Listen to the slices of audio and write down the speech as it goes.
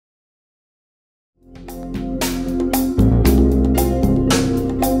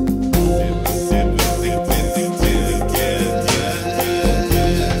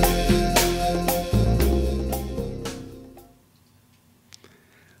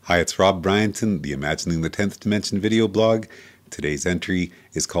Hi, it's Rob Bryanton, the Imagining the 10th Dimension video blog. Today's entry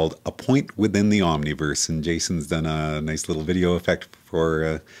is called A Point Within the Omniverse, and Jason's done a nice little video effect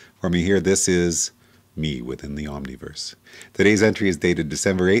for me here. This is me within the Omniverse. Today's entry is dated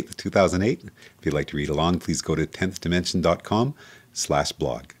December 8th, 2008. If you'd like to read along, please go to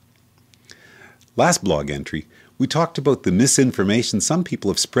 10thdimension.com/blog. Last blog entry, we talked about the misinformation some people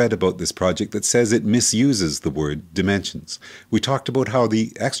have spread about this project that says it misuses the word dimensions. We talked about how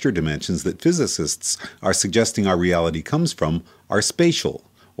the extra dimensions that physicists are suggesting our reality comes from are spatial,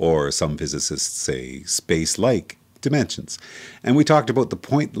 or some physicists say space-like dimensions. And we talked about the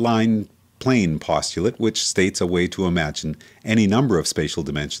point-line plane postulate, which states a way to imagine any number of spatial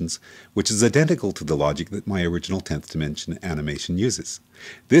dimensions, which is identical to the logic that my original 10th dimension animation uses.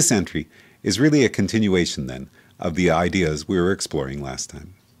 This entry is really a continuation, then, of the ideas we were exploring last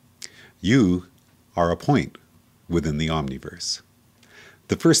time. You are a point within the Omniverse.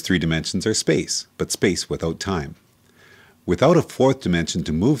 The first three dimensions are space, but space without time. Without a fourth dimension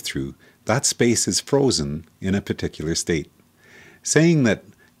to move through, that space is frozen in a particular state. Saying that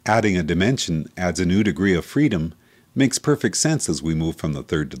adding a dimension adds a new degree of freedom makes perfect sense as we move from the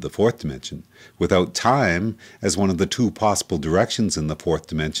third to the fourth dimension. Without time, as one of the two possible directions in the fourth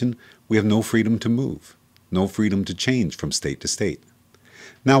dimension, we have no freedom to move, no freedom to change from state to state.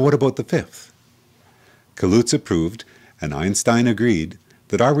 Now what about the fifth? Kaluza proved, and Einstein agreed,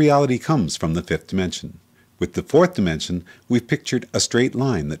 that our reality comes from the fifth dimension. With the fourth dimension, we've pictured a straight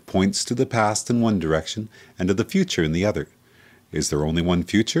line that points to the past in one direction and to the future in the other. Is there only one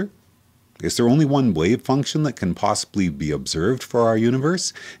future? Is there only one wave function that can possibly be observed for our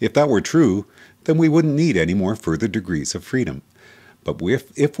universe? If that were true, then we wouldn't need any more further degrees of freedom. But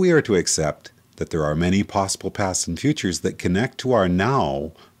if we are to accept that there are many possible pasts and futures that connect to our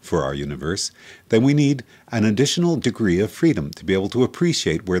now for our universe, then we need an additional degree of freedom to be able to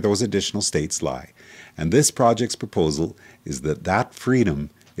appreciate where those additional states lie. And this project's proposal is that that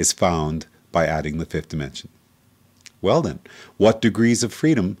freedom is found by adding the fifth dimension. Well then, what degrees of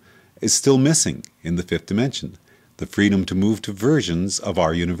freedom is still missing in the fifth dimension? The freedom to move to versions of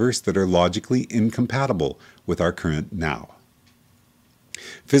our universe that are logically incompatible with our current now.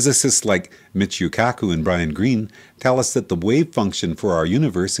 Physicists like Michio Kaku and Brian Greene tell us that the wave function for our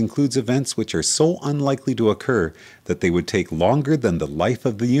universe includes events which are so unlikely to occur that they would take longer than the life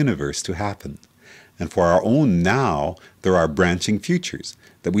of the universe to happen. And for our own now, there are branching futures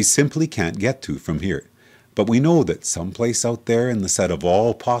that we simply can't get to from here. But we know that someplace out there in the set of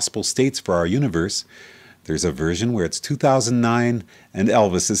all possible states for our universe, there's a version where it's 2009 and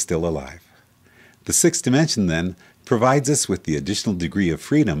Elvis is still alive. The sixth dimension, then, provides us with the additional degree of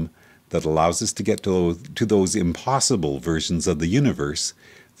freedom that allows us to get to those impossible versions of the universe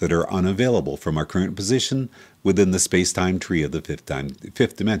that are unavailable from our current position within the space-time tree of the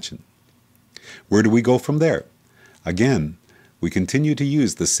fifth dimension. Where do we go from there? Again, we continue to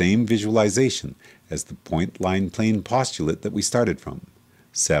use the same visualization as the point-line plane postulate that we started from.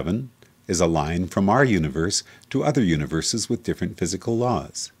 7 is a line from our universe to other universes with different physical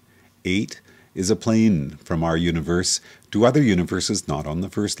laws. 8 is a plane from our universe to other universes not on the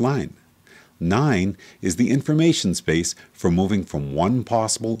first line. 9 is the information space for moving from one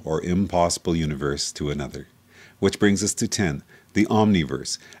possible or impossible universe to another. Which brings us to 10, the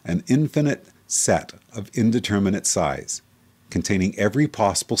Omniverse, an infinite set of indeterminate size, containing every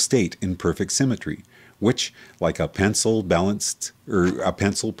possible state in perfect symmetry, which, like a pencil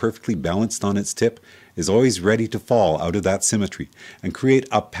perfectly balanced on its tip, is always ready to fall out of that symmetry and create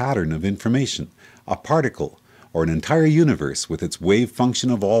a pattern of information, a particle, or an entire universe with its wave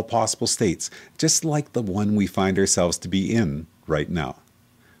function of all possible states, just like the one we find ourselves to be in right now.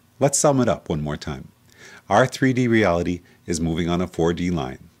 Let's sum it up one more time. Our 3D reality is moving on a 4D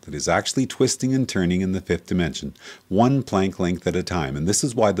line that is actually twisting and turning in the fifth dimension, one Planck length at a time. And this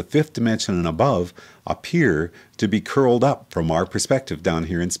is why the fifth dimension and above appear to be curled up from our perspective down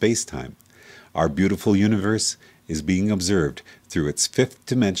here in space-time. Our beautiful universe is being observed through its fifth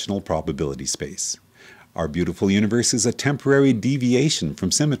dimensional probability space. Our beautiful universe is a temporary deviation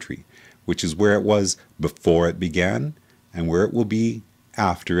from symmetry, which is where it was before it began and where it will be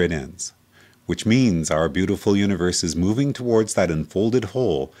after it ends. Which means our beautiful universe is moving towards that unfolded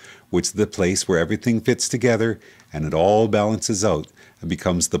whole, which is the place where everything fits together and it all balances out and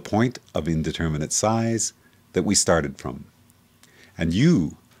becomes the point of indeterminate size that we started from. And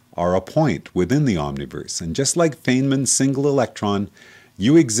you are a point within the Omniverse, and just like Feynman's single electron,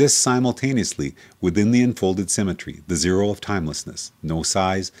 you exist simultaneously within the unfolded symmetry, the zero of timelessness, no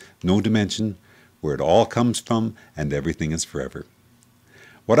size, no dimension, where it all comes from and everything is forever.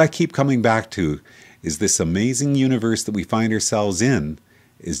 What I keep coming back to is this amazing universe that we find ourselves in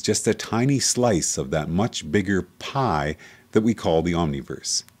is just a tiny slice of that much bigger pie that we call the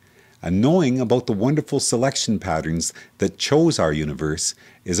Omniverse. And knowing about the wonderful selection patterns that chose our universe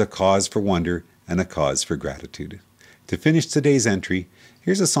is a cause for wonder and a cause for gratitude. To finish today's entry,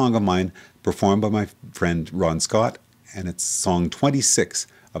 here's a song of mine performed by my friend Ron Scott, and it's song 26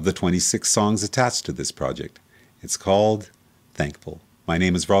 of the 26 songs attached to this project. It's called Thankful. My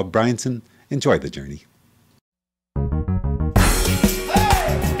name is Rob Bryanson. Enjoy the journey.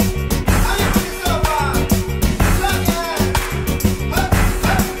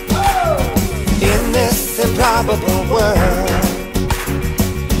 Improbable world,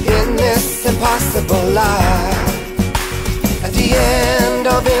 in this impossible life, at the end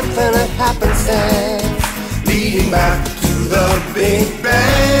of infinite happenstance, leading back to the Big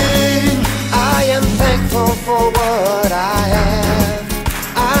Bang. I am thankful for what I have.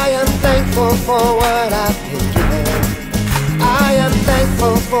 I am thankful for what I've been given. I am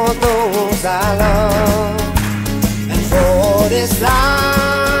thankful for those I love, and for this life.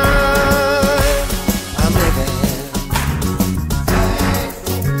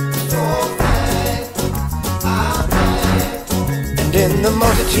 In the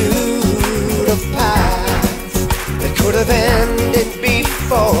multitude of paths that could have ended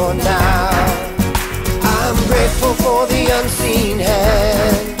before now, I'm grateful for the unseen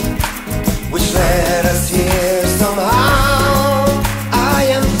hand which led us here somehow. I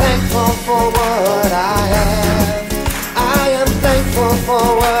am thankful for what I have. I am thankful for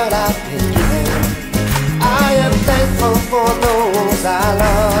what I've been given. I am thankful for those I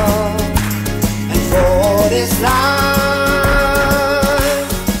love, and for this life.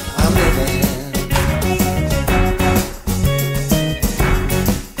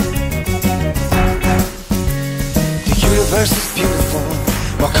 The universe is beautiful,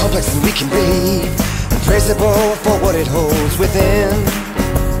 more complex than we can believe, appraisable for what it holds within.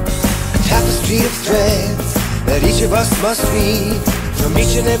 A tapestry of threads that each of us must weave from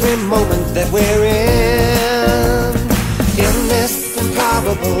each and every moment that we're in. In this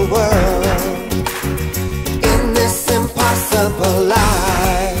improbable world, in this impossible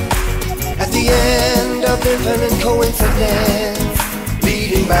life, at the end of infinite coincidence,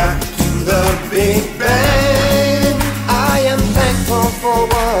 leading back to the Big Bang. I am thankful for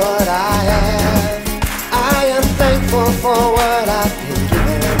what I have. I am thankful for what I've been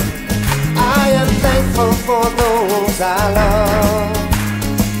given. I am thankful for those I love.